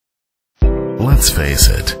Let's face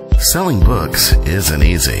it, selling books isn't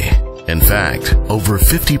easy. In fact, over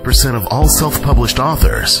 50% of all self-published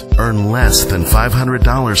authors earn less than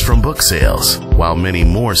 $500 from book sales, while many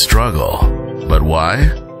more struggle. But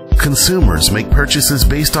why? Consumers make purchases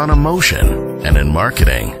based on emotion, and in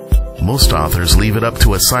marketing, most authors leave it up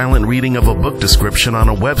to a silent reading of a book description on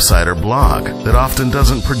a website or blog that often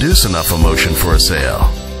doesn't produce enough emotion for a sale.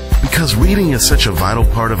 Because reading is such a vital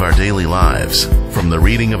part of our daily lives, from the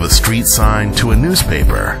reading of a street sign to a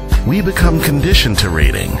newspaper, we become conditioned to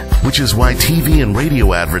reading, which is why TV and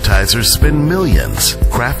radio advertisers spend millions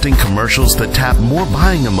crafting commercials that tap more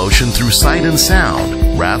buying emotion through sight and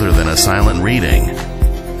sound rather than a silent reading.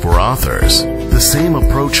 For authors, the same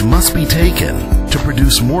approach must be taken to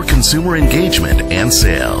produce more consumer engagement and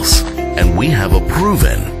sales. And we have a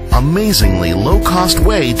proven, amazingly low-cost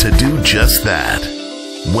way to do just that.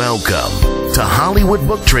 Welcome to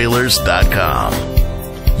HollywoodBookTrailers.com.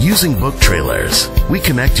 Using book trailers, we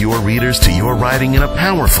connect your readers to your writing in a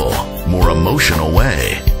powerful, more emotional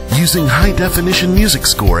way. Using high-definition music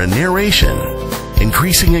score and narration,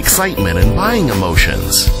 increasing excitement and buying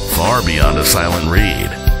emotions far beyond a silent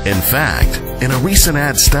read. In fact, in a recent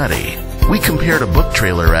ad study, we compared a book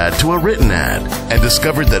trailer ad to a written ad and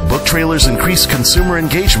discovered that book trailers increased consumer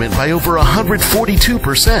engagement by over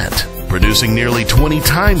 142%. Producing nearly 20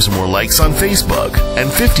 times more likes on Facebook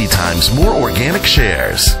and 50 times more organic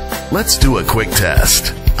shares. Let's do a quick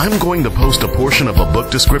test. I'm going to post a portion of a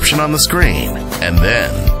book description on the screen, and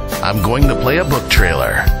then I'm going to play a book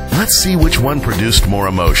trailer. Let's see which one produced more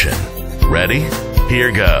emotion. Ready?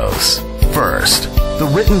 Here goes. First,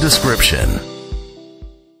 the written description.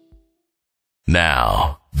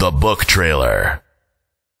 Now, the book trailer.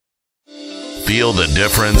 Feel the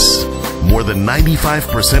difference? More than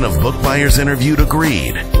 95% of book buyers interviewed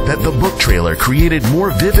agreed that the book trailer created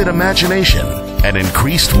more vivid imagination and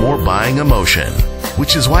increased more buying emotion,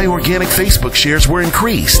 which is why organic Facebook shares were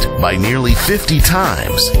increased by nearly 50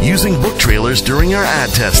 times using book trailers during our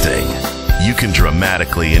ad testing. You can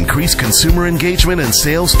dramatically increase consumer engagement and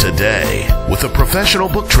sales today with a professional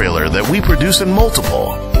book trailer that we produce in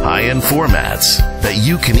multiple, high-end formats that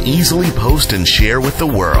you can easily post and share with the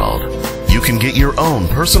world. You can get your own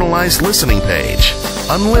personalized listening page,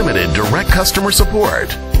 unlimited direct customer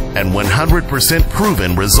support, and 100%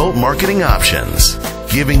 proven result marketing options,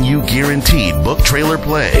 giving you guaranteed book trailer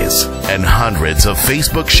plays and hundreds of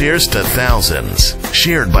Facebook shares to thousands,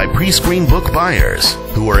 shared by pre-screened book buyers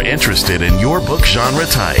who are interested in your book genre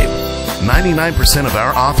type. 99% of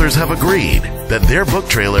our authors have agreed that their book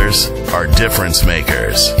trailers are difference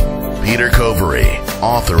makers. Peter Covery,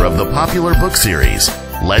 author of the popular book series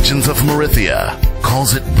Legends of Marithia,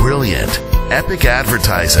 calls it brilliant, epic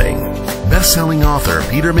advertising. Best-selling author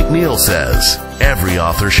Peter McNeil says every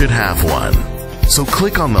author should have one. So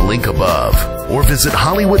click on the link above or visit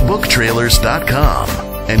HollywoodBookTrailers.com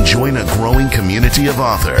and join a growing community of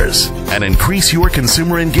authors and increase your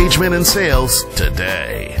consumer engagement and sales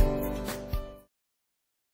today.